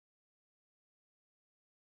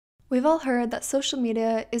We've all heard that social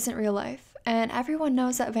media isn't real life, and everyone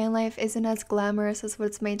knows that van life isn't as glamorous as what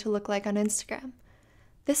it's made to look like on Instagram.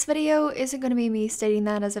 This video isn't going to be me stating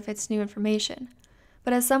that as if it's new information,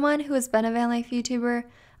 but as someone who has been a van life YouTuber,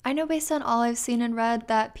 I know based on all I've seen and read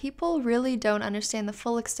that people really don't understand the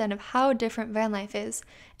full extent of how different van life is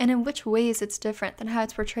and in which ways it's different than how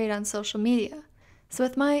it's portrayed on social media. So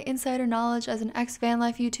with my insider knowledge as an ex-van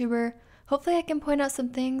life YouTuber, hopefully I can point out some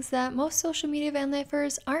things that most social media van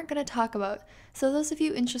lifers aren't going to talk about, so those of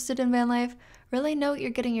you interested in van life really know what you're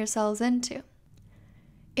getting yourselves into.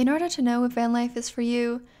 In order to know if van life is for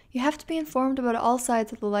you, you have to be informed about all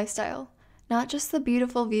sides of the lifestyle, not just the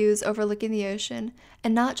beautiful views overlooking the ocean,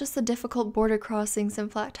 and not just the difficult border crossings and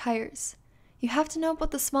flat tires. You have to know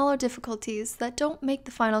about the smaller difficulties that don't make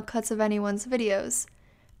the final cuts of anyone's videos,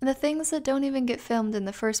 and the things that don't even get filmed in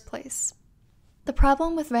the first place. The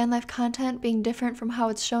problem with van life content being different from how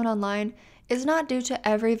it's shown online is not due to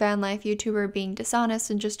every van life YouTuber being dishonest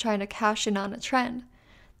and just trying to cash in on a trend.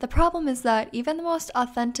 The problem is that even the most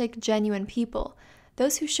authentic, genuine people,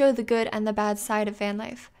 those who show the good and the bad side of van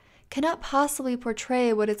life, cannot possibly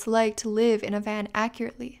portray what it's like to live in a van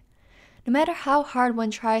accurately. No matter how hard one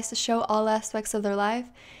tries to show all aspects of their life,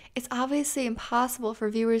 it's obviously impossible for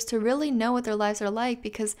viewers to really know what their lives are like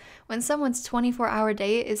because when someone's 24-hour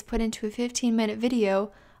day is put into a 15-minute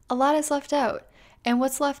video, a lot is left out, and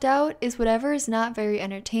what's left out is whatever is not very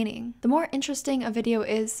entertaining. The more interesting a video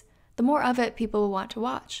is, the more of it people will want to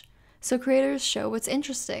watch. So creators show what's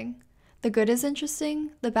interesting. The good is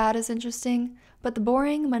interesting, the bad is interesting, but the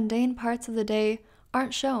boring, mundane parts of the day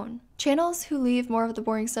aren't shown. Channels who leave more of the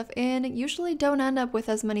boring stuff in usually don't end up with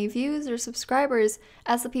as many views or subscribers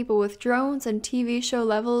as the people with drones and TV show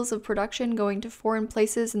levels of production going to foreign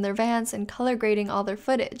places in their vans and color grading all their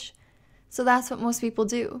footage. So that's what most people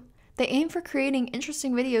do. They aim for creating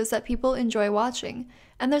interesting videos that people enjoy watching,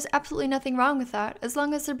 and there's absolutely nothing wrong with that as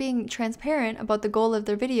long as they're being transparent about the goal of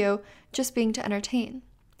their video just being to entertain.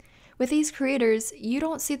 With these creators, you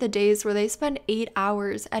don't see the days where they spend 8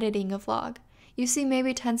 hours editing a vlog. You see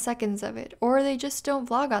maybe 10 seconds of it, or they just don't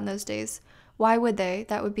vlog on those days. Why would they?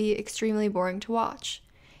 That would be extremely boring to watch.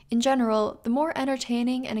 In general, the more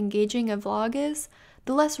entertaining and engaging a vlog is,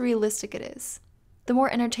 the less realistic it is. The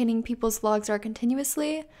more entertaining people's vlogs are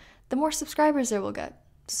continuously, the more subscribers they will get.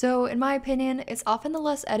 So in my opinion, it's often the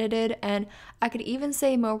less edited, and I could even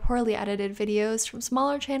say more poorly edited videos from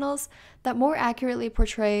smaller channels that more accurately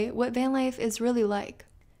portray what van life is really like.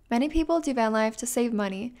 Many people do van life to save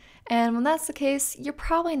money, and when that's the case, you're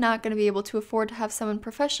probably not going to be able to afford to have someone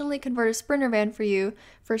professionally convert a Sprinter van for you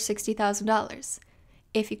for $60,000.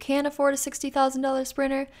 If you can't afford a $60,000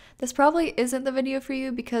 Sprinter, this probably isn't the video for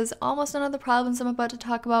you because almost none of the problems I'm about to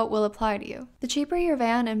talk about will apply to you. The cheaper your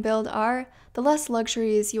van and build are, the less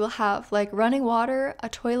luxuries you will have, like running water, a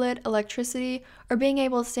toilet, electricity, or being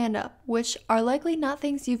able to stand up, which are likely not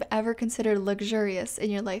things you've ever considered luxurious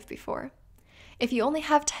in your life before. If you only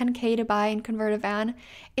have $10K to buy and convert a van,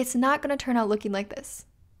 it's not going to turn out looking like this.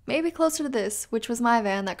 Maybe closer to this, which was my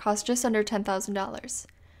van that cost just under $10,000.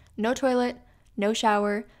 No toilet, no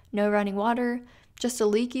shower, no running water, just a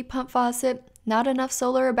leaky pump faucet, not enough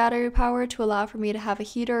solar or battery power to allow for me to have a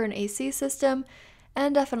heater or an AC system,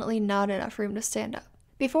 and definitely not enough room to stand up.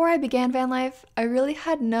 Before I began van life, I really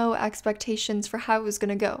had no expectations for how it was going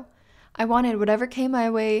to go. I wanted whatever came my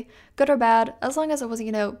way, good or bad, as long as it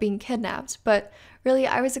wasn't, being kidnapped, but really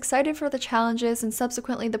I was excited for the challenges and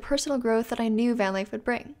subsequently the personal growth that I knew van life would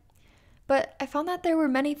bring. But I found that there were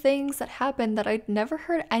many things that happened that I'd never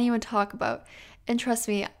heard anyone talk about, and trust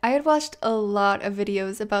me, I had watched a lot of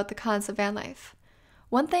videos about the cons of van life.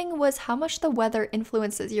 One thing was how much the weather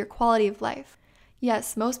influences your quality of life.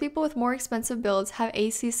 Yes, most people with more expensive builds have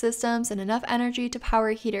AC systems and enough energy to power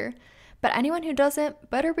a heater, but anyone who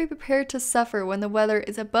doesn't better be prepared to suffer when the weather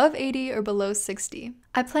is above 80 or below 60.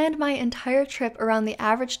 I planned my entire trip around the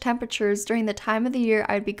average temperatures during the time of the year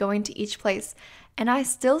I'd be going to each place, and I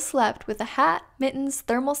still slept with a hat, mittens,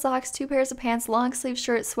 thermal socks, 2 pairs of pants, long sleeve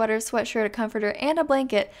shirt, sweater, sweatshirt, a comforter, and a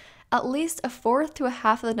blanket at least a fourth to a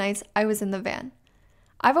half of the nights I was in the van.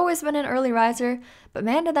 I've always been an early riser, but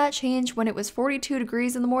man did that change when it was 42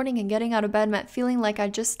 degrees in the morning and getting out of bed meant feeling like I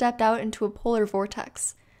just stepped out into a polar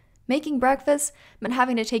vortex. Making breakfast meant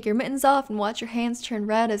having to take your mittens off and watch your hands turn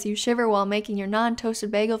red as you shiver while making your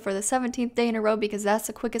non-toasted bagel for the 17th day in a row because that's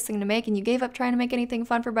the quickest thing to make and you gave up trying to make anything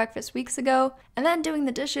fun for breakfast weeks ago. And then doing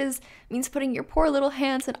the dishes means putting your poor little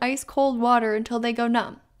hands in ice cold water until they go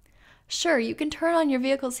numb. Sure, you can turn on your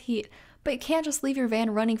vehicle's heat, but you can't just leave your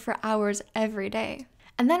van running for hours every day.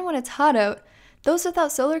 And then when it's hot out, those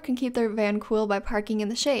without solar can keep their van cool by parking in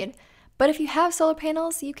the shade. But if you have solar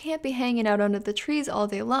panels, you can't be hanging out under the trees all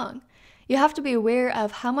day long. You have to be aware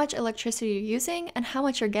of how much electricity you're using and how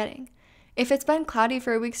much you're getting. If it's been cloudy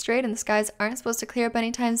for a week straight and the skies aren't supposed to clear up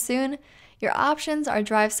anytime soon, your options are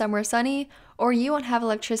drive somewhere sunny, or you won't have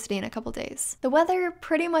electricity in a couple days. The weather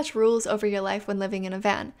pretty much rules over your life when living in a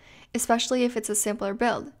van, especially if it's a simpler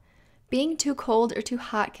build. Being too cold or too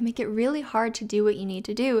hot can make it really hard to do what you need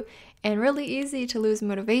to do, and really easy to lose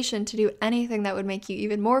motivation to do anything that would make you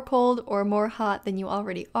even more cold or more hot than you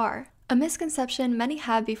already are. A misconception many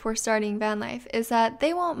have before starting van life is that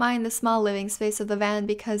they won't mind the small living space of the van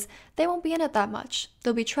because they won't be in it that much.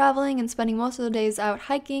 They'll be traveling and spending most of the days out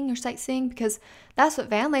hiking or sightseeing because that's what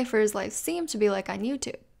van lifers' lives seem to be like on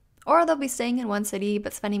YouTube. Or they'll be staying in one city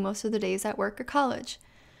but spending most of the days at work or college.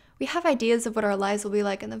 We have ideas of what our lives will be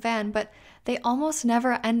like in the van, but they almost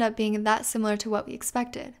never end up being that similar to what we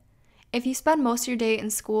expected. If you spend most of your day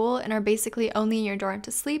in school and are basically only in your dorm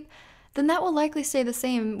to sleep, then that will likely stay the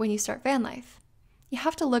same when you start van life. You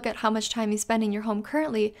have to look at how much time you spend in your home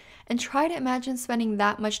currently and try to imagine spending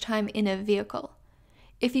that much time in a vehicle.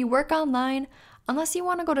 If you work online, unless you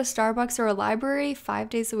want to go to Starbucks or a library 5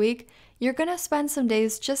 days a week, you're going to spend some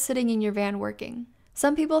days just sitting in your van working.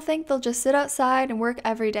 Some people think they'll just sit outside and work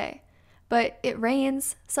every day. But it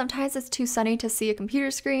rains, sometimes it's too sunny to see a computer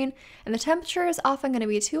screen, and the temperature is often going to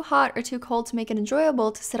be too hot or too cold to make it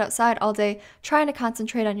enjoyable to sit outside all day trying to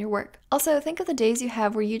concentrate on your work. Also, think of the days you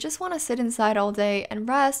have where you just want to sit inside all day and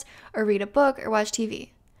rest or read a book or watch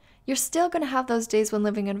TV. You're still going to have those days when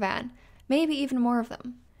living in a van, maybe even more of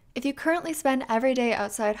them. If you currently spend every day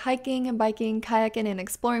outside hiking and biking, kayaking, and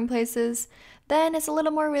exploring places, then it's a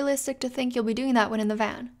little more realistic to think you'll be doing that when in the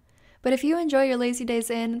van. But if you enjoy your lazy days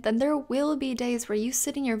in, then there will be days where you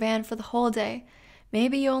sit in your van for the whole day.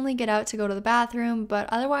 Maybe you only get out to go to the bathroom, but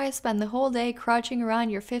otherwise spend the whole day crouching around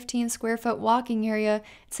your 15 square foot walking area,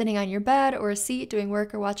 sitting on your bed or a seat doing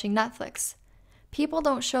work or watching Netflix. People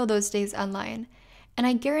don't show those days online, and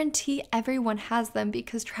I guarantee everyone has them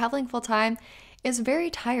because traveling full time is very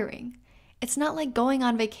tiring. It's not like going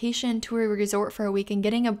on vacation to a resort for a week and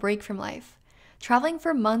getting a break from life. Traveling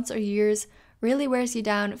for months or years really wears you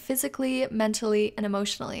down physically, mentally, and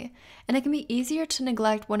emotionally, and it can be easier to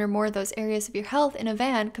neglect one or more of those areas of your health in a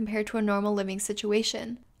van compared to a normal living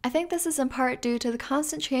situation. I think this is in part due to the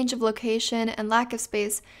constant change of location and lack of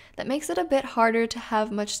space that makes it a bit harder to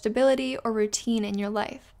have much stability or routine in your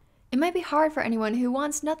life. It might be hard for anyone who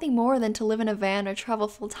wants nothing more than to live in a van or travel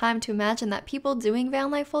full-time to imagine that people doing van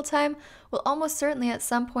life full-time will almost certainly at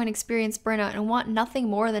some point experience burnout and want nothing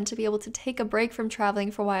more than to be able to take a break from traveling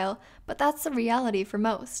for a while, but that's the reality for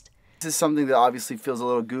most. This is something that obviously feels a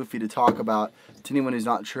little goofy to talk about to anyone who's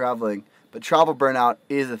not traveling, but travel burnout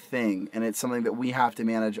is a thing, and it's something that we have to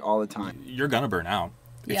manage all the time. You're gonna burn out.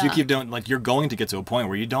 If you keep doing, like, you're going to get to a point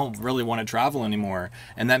where you don't really want to travel anymore,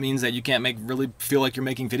 and that means that you can't really feel like you're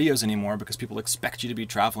making videos anymore because people expect you to be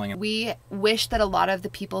traveling. We wish that a lot of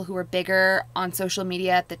the people who were bigger on social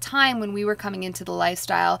media at the time when we were coming into the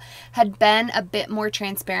lifestyle had been a bit more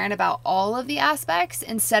transparent about all of the aspects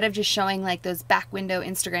instead of just showing like those back window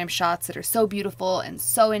Instagram shots that are so beautiful and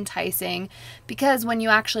so enticing, because when you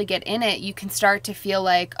actually get in it, you can start to feel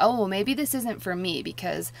like, oh, well, maybe this isn't for me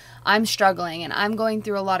because I'm struggling and I'm going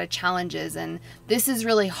through a lot of challenges and this is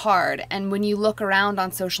really hard. And when you look around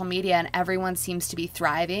on social media and everyone seems to be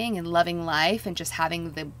thriving and loving life and just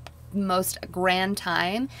having the most grand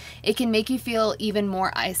time, it can make you feel even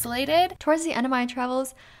more isolated. Towards the end of my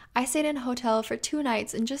travels, I stayed in a hotel for 2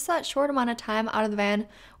 nights, and just that short amount of time out of the van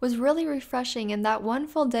was really refreshing, and that one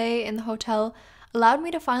full day in the hotel allowed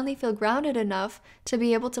me to finally feel grounded enough to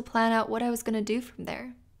be able to plan out what I was going to do from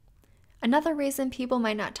there. Another reason people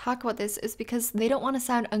might not talk about this is because they don't want to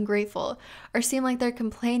sound ungrateful or seem like they're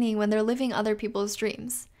complaining when they're living other people's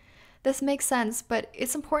dreams. This makes sense, but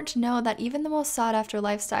it's important to know that even the most sought-after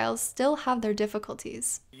lifestyles still have their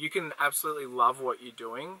difficulties. You can absolutely love what you're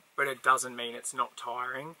doing, but it doesn't mean it's not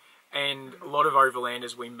tiring. And a lot of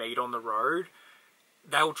overlanders we meet on the road,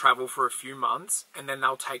 they'll travel for a few months and then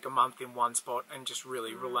they'll take a month in one spot and just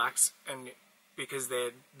really relax, and because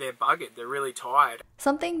they're buggered, they're really tired.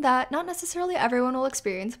 Something that not necessarily everyone will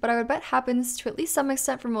experience, but I would bet happens to at least some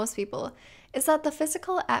extent for most people, is that the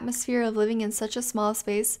physical atmosphere of living in such a small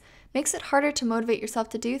space makes it harder to motivate yourself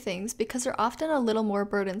to do things because they're often a little more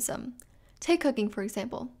burdensome. Take cooking, for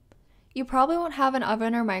example. You probably won't have an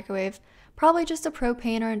oven or microwave, probably just a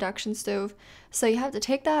propane or induction stove, so you have to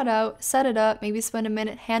take that out, set it up, maybe spend a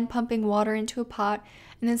minute hand pumping water into a pot,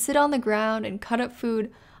 and then sit on the ground and cut up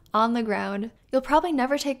food, on the ground. You'll probably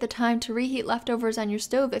never take the time to reheat leftovers on your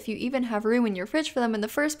stove if you even have room in your fridge for them in the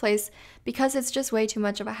first place, because it's just way too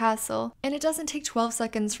much of a hassle. And it doesn't take 12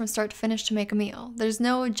 seconds from start to finish to make a meal. There's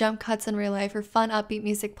no jump cuts in real life or fun upbeat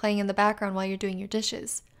music playing in the background while you're doing your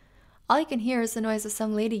dishes. All you can hear is the noise of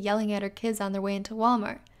some lady yelling at her kids on their way into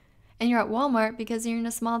Walmart. And you're at Walmart because you're in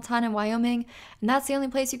a small town in Wyoming, and that's the only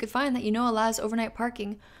place you could find that you know allows overnight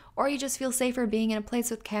parking, or you just feel safer being in a place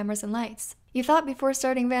with cameras and lights. You thought before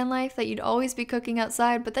starting van life that you'd always be cooking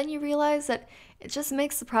outside, but then you realize that it just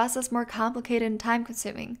makes the process more complicated and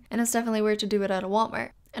time-consuming, and it's definitely weird to do it at a Walmart.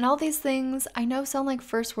 And all these things I know sound like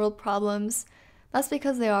first world problems. That's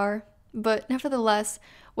because they are, but nevertheless,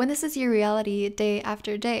 when this is your reality day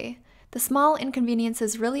after day, the small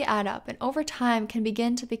inconveniences really add up and over time can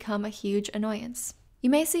begin to become a huge annoyance. You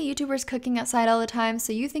may see YouTubers cooking outside all the time,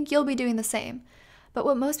 so you think you'll be doing the same. But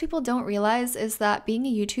what most people don't realize is that being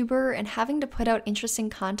a YouTuber and having to put out interesting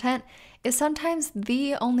content is sometimes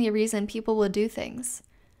the only reason people will do things.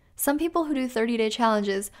 Some people who do 30-day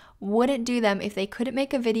challenges wouldn't do them if they couldn't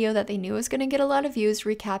make a video that they knew was going to get a lot of views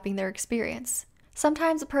recapping their experience.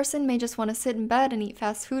 Sometimes a person may just want to sit in bed and eat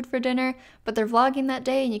fast food for dinner, but they're vlogging that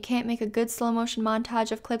day and you can't make a good slow motion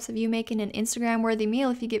montage of clips of you making an Instagram-worthy meal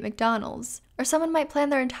if you get McDonald's. Or someone might plan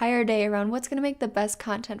their entire day around what's going to make the best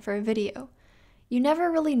content for a video. You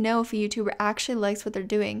never really know if a YouTuber actually likes what they're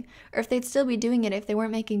doing, or if they'd still be doing it if they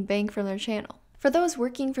weren't making bank from their channel. For those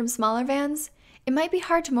working from smaller vans, it might be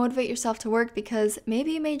hard to motivate yourself to work because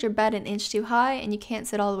maybe you made your bed an inch too high and you can't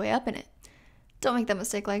sit all the way up in it. Don't make that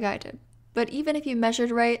mistake like I did. But even if you measured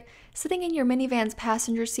right, sitting in your minivan's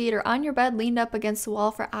passenger seat or on your bed leaned up against the wall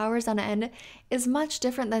for hours on end is much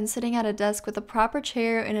different than sitting at a desk with a proper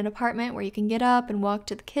chair in an apartment where you can get up and walk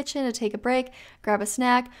to the kitchen to take a break, grab a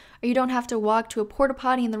snack, or you don't have to walk to a porta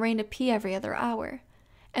potty in the rain to pee every other hour.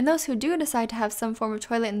 And those who do decide to have some form of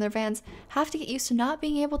toilet in their vans have to get used to not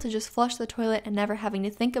being able to just flush the toilet and never having to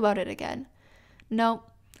think about it again. No,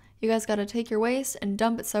 you guys gotta take your waste and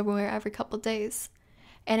dump it somewhere every couple days.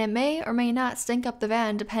 And it may or may not stink up the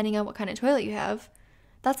van depending on what kind of toilet you have.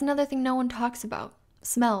 That's another thing no one talks about.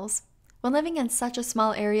 Smells. When living in such a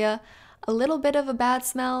small area, a little bit of a bad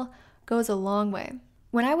smell goes a long way.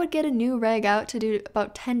 When I would get a new rag out to do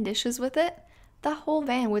about 10 dishes with it, the whole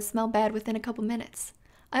van would smell bad within a couple minutes.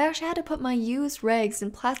 I actually had to put my used rags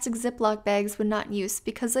in plastic Ziploc bags when not in use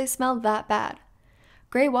because they smelled that bad.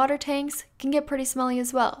 Gray water tanks can get pretty smelly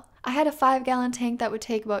as well. I had a 5-gallon tank that would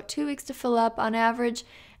take about 2 weeks to fill up on average,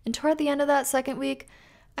 and toward the end of that second week,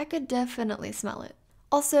 I could definitely smell it.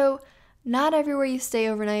 Also, not everywhere you stay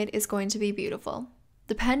overnight is going to be beautiful.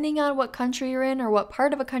 Depending on what country you're in or what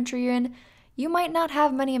part of a country you're in, you might not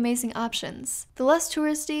have many amazing options. The less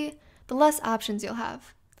touristy, the less options you'll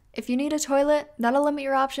have. If you need a toilet, that'll limit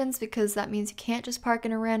your options because that means you can't just park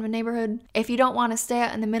in a random neighborhood. If you don't want to stay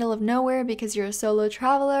out in the middle of nowhere because you're a solo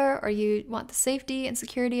traveler or you want the safety and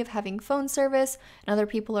security of having phone service and other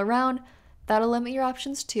people around, that'll limit your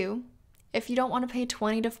options too. If you don't want to pay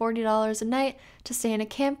 $20 to $40 a night to stay in a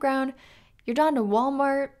campground, you're down to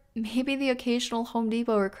Walmart, maybe the occasional Home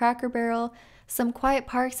Depot or Cracker Barrel, some quiet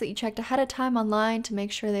parks that you checked ahead of time online to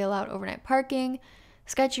make sure they allowed overnight parking,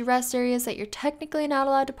 sketchy rest areas that you're technically not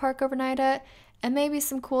allowed to park overnight at, and maybe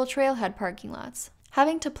some cool trailhead parking lots.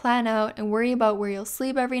 Having to plan out and worry about where you'll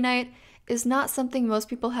sleep every night is not something most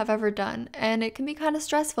people have ever done, and it can be kind of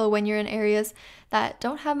stressful when you're in areas that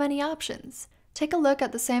don't have many options. Take a look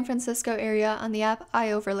at the San Francisco area on the app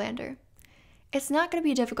iOverlander. It's not going to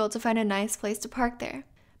be difficult to find a nice place to park there,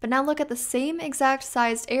 but now look at the same exact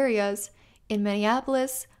sized areas in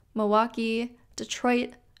Minneapolis, Milwaukee,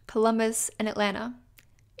 Detroit, Columbus, and Atlanta.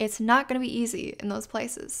 It's not going to be easy in those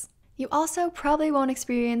places. You also probably won't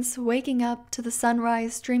experience waking up to the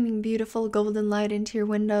sunrise streaming beautiful golden light into your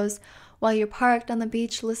windows while you're parked on the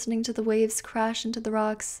beach listening to the waves crash into the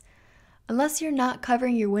rocks. Unless you're not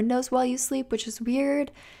covering your windows while you sleep, which is weird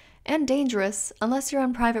and dangerous unless you're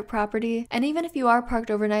on private property, and even if you are parked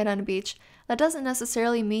overnight on a beach, that doesn't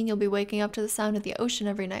necessarily mean you'll be waking up to the sound of the ocean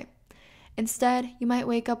every night. Instead, you might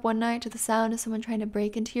wake up one night to the sound of someone trying to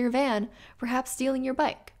break into your van, perhaps stealing your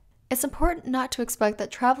bike. It's important not to expect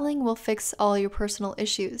that traveling will fix all your personal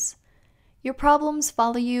issues. Your problems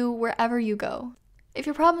follow you wherever you go. If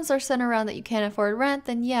your problems are centered around that you can't afford rent,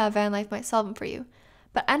 then yeah, van life might solve them for you.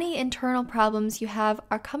 But any internal problems you have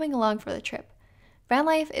are coming along for the trip. Van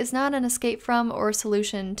life is not an escape from or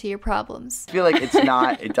solution to your problems. I feel like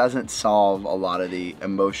it doesn't solve a lot of the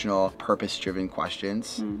emotional, purpose-driven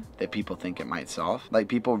questions that people think it might solve. Like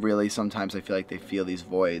people really, sometimes I feel like they feel these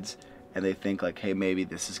voids and they think like, hey, maybe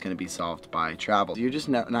this is going to be solved by travel. You're just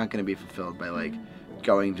not going to be fulfilled by like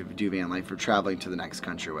going to do van life or traveling to the next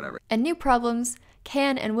country or whatever. And new problems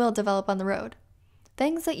can and will develop on the road.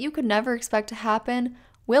 Things that you could never expect to happen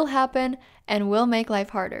and will make life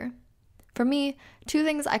harder. For me, 2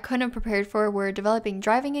 things I couldn't have prepared for were developing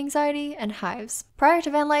driving anxiety and hives. Prior to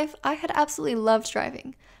van life, I had absolutely loved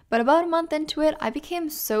driving, but about a month into it, I became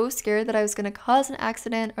so scared that I was going to cause an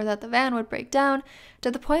accident or that the van would break down, to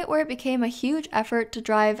the point where it became a huge effort to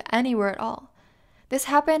drive anywhere at all. This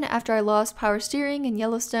happened after I lost power steering in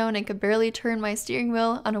Yellowstone and could barely turn my steering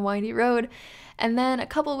wheel on a windy road, and then a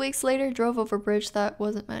couple weeks later drove over a bridge that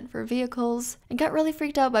wasn't meant for vehicles, and got really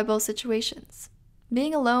freaked out by both situations.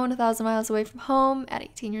 Being alone 1,000 miles away from home at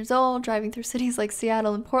 18 years old, driving through cities like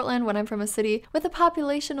Seattle and Portland when I'm from a city with a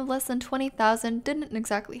population of less than 20,000 didn't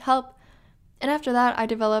exactly help. And after that, I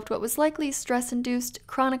developed what was likely stress-induced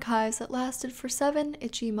chronic hives that lasted for 7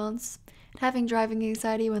 itchy months. And having driving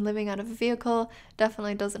anxiety when living out of a vehicle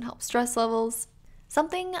definitely doesn't help stress levels.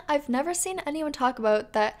 Something I've never seen anyone talk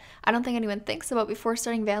about that I don't think anyone thinks about before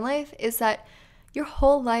starting van life is that your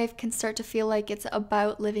whole life can start to feel like it's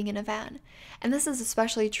about living in a van. And this is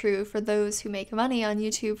especially true for those who make money on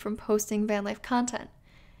YouTube from posting van life content.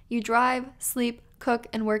 You drive, sleep, cook,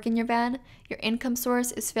 and work in your van. Your income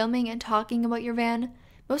source is filming and talking about your van.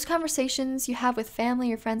 Most conversations you have with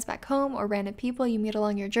family or friends back home or random people you meet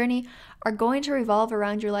along your journey are going to revolve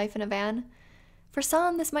around your life in a van. For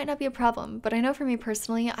some, this might not be a problem, but I know for me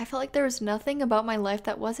personally, I felt like there was nothing about my life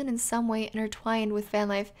that wasn't in some way intertwined with van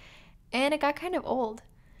life, and it got kind of old.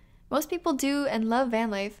 Most people do and love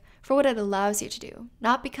van life for what it allows you to do,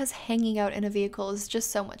 not because hanging out in a vehicle is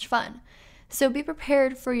just so much fun. So be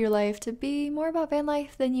prepared for your life to be more about van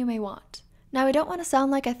life than you may want. Now, I don't want to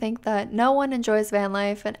sound like I think that no one enjoys van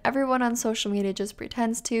life and everyone on social media just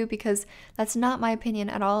pretends to, because that's not my opinion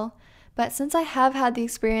at all. But since I have had the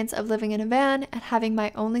experience of living in a van and having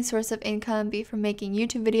my only source of income be from making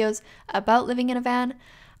YouTube videos about living in a van,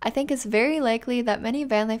 I think it's very likely that many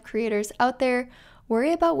van life creators out there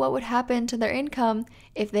worry about what would happen to their income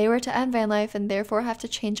if they were to end van life and therefore have to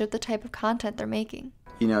change up the type of content they're making.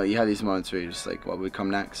 You know, you have these moments where you're just like, what would come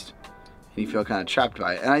next? And you feel kind of trapped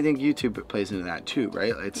by it. And I think YouTube plays into that too,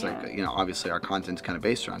 right? It's like, you know, obviously our content's kind of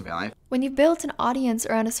based around van life. When you've built an audience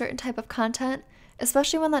around a certain type of content,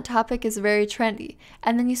 especially when that topic is very trendy,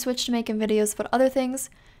 and then you switch to making videos about other things,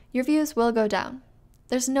 your views will go down.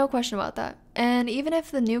 There's no question about that. And even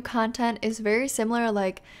if the new content is very similar,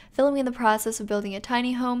 like filming the process of building a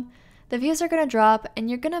tiny home, the views are going to drop and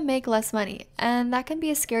you're going to make less money. And that can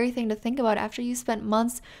be a scary thing to think about after you spent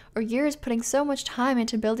months or years putting so much time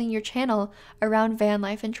into building your channel around van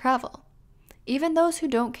life and travel. Even those who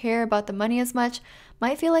don't care about the money as much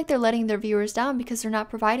might feel like they're letting their viewers down because they're not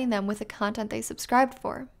providing them with the content they subscribed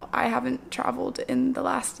for. I haven't traveled in the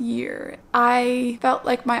last year. I felt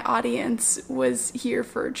like my audience was here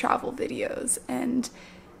for travel videos, and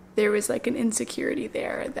there was like an insecurity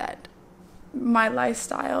there that my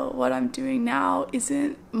lifestyle, what I'm doing now,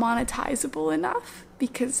 isn't monetizable enough,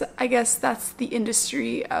 because I guess that's the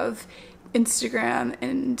industry of Instagram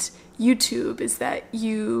and YouTube, is that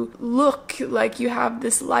you look like you have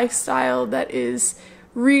this lifestyle that is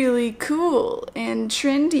really cool and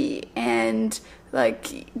trendy, and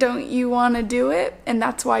like, don't you want to do it? And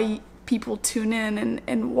that's why people tune in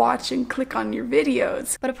and watch and click on your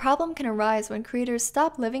videos. But a problem can arise when creators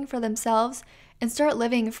stop living for themselves and start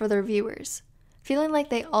living for their viewers, feeling like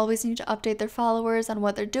they always need to update their followers on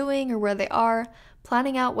what they're doing or where they are,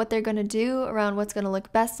 planning out what they're going to do around what's going to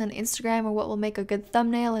look best on Instagram or what will make a good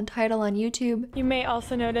thumbnail and title on YouTube. You may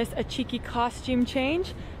also notice a cheeky costume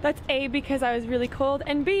change. That's A, because I was really cold,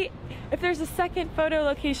 and B, if there's a second photo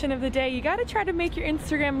location of the day, you got to try to make your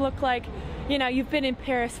Instagram look like, you know, you've been in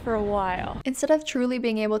Paris for a while. Instead of truly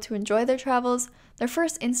being able to enjoy their travels, their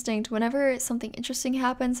first instinct whenever something interesting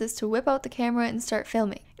happens is to whip out the camera and start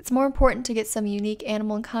filming. It's more important to get some unique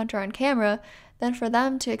animal encounter on camera than for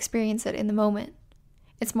them to experience it in the moment.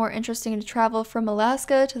 It's more interesting to travel from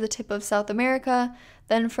Alaska to the tip of South America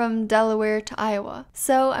than from Delaware to Iowa.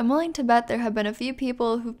 So I'm willing to bet there have been a few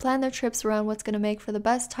people who've planned their trips around what's going to make for the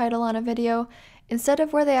best title on a video instead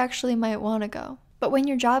of where they actually might want to go. But when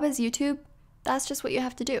your job is YouTube, that's just what you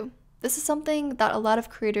have to do. This is something that a lot of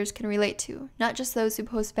creators can relate to, not just those who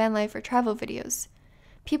post van life or travel videos.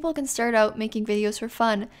 People can start out making videos for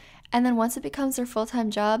fun, and then once it becomes their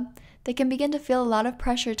full-time job, they can begin to feel a lot of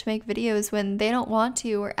pressure to make videos when they don't want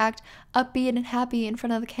to, or act upbeat and happy in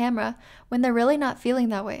front of the camera when they're really not feeling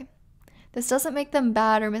that way. This doesn't make them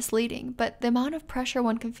bad or misleading, but the amount of pressure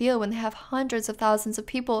one can feel when they have hundreds of thousands of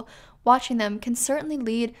people watching them can certainly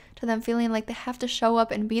lead to them feeling like they have to show up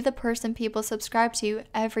and be the person people subscribe to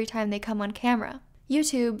every time they come on camera.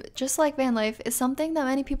 YouTube, just like van life, is something that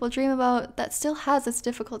many people dream about that still has its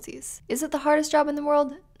difficulties. Is it the hardest job in the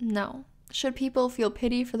world? No. Should people feel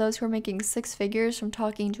pity for those who are making 6 figures from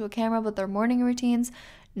talking to a camera about their morning routines?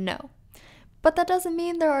 No. But that doesn't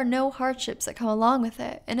mean there are no hardships that come along with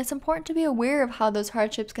it, and it's important to be aware of how those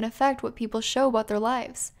hardships can affect what people show about their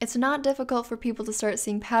lives. It's not difficult for people to start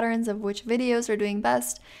seeing patterns of which videos are doing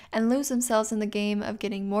best and lose themselves in the game of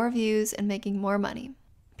getting more views and making more money.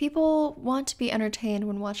 People want to be entertained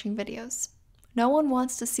when watching videos. No one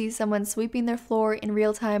wants to see someone sweeping their floor in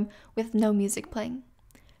real time with no music playing.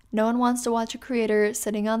 No one wants to watch a creator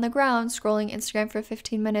sitting on the ground scrolling Instagram for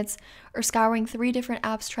 15 minutes or scouring 3 different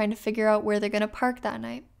apps trying to figure out where they're going to park that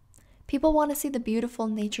night. People want to see the beautiful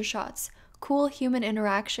nature shots, cool human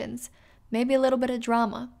interactions, maybe a little bit of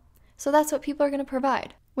drama. So that's what people are going to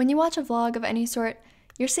provide. When you watch a vlog of any sort,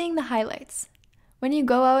 you're seeing the highlights. When you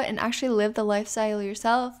go out and actually live the lifestyle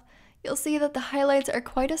yourself, you'll see that the highlights are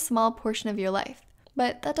quite a small portion of your life.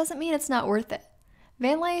 But that doesn't mean it's not worth it.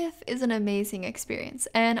 Van life is an amazing experience,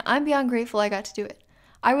 and I'm beyond grateful I got to do it.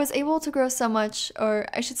 I was able to grow so much, or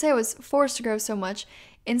I should say I was forced to grow so much,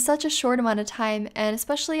 in such a short amount of time, and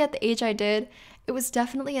especially at the age I did, it was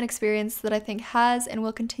definitely an experience that I think has and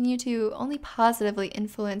will continue to only positively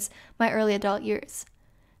influence my early adult years.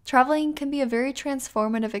 Traveling can be a very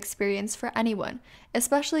transformative experience for anyone,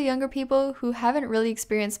 especially younger people who haven't really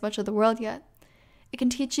experienced much of the world yet. It can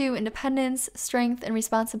teach you independence, strength, and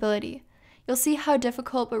responsibility. You'll see how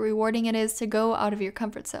difficult but rewarding it is to go out of your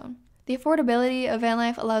comfort zone. The affordability of van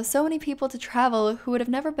life allows so many people to travel who would have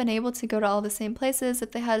never been able to go to all the same places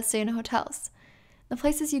if they had to stay in hotels. The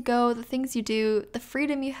places you go, the things you do, the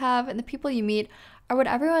freedom you have, and the people you meet are what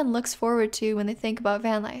everyone looks forward to when they think about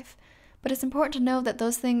van life. But it's important to know that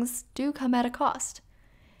those things do come at a cost.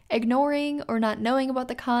 Ignoring or not knowing about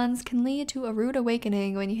the cons can lead to a rude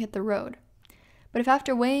awakening when you hit the road. But if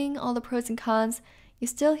after weighing all the pros and cons, you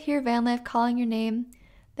still hear van life calling your name,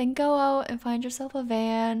 then go out and find yourself a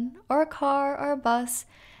van, or a car, or a bus,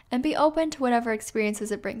 and be open to whatever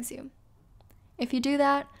experiences it brings you. If you do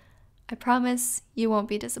that, I promise you won't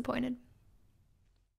be disappointed.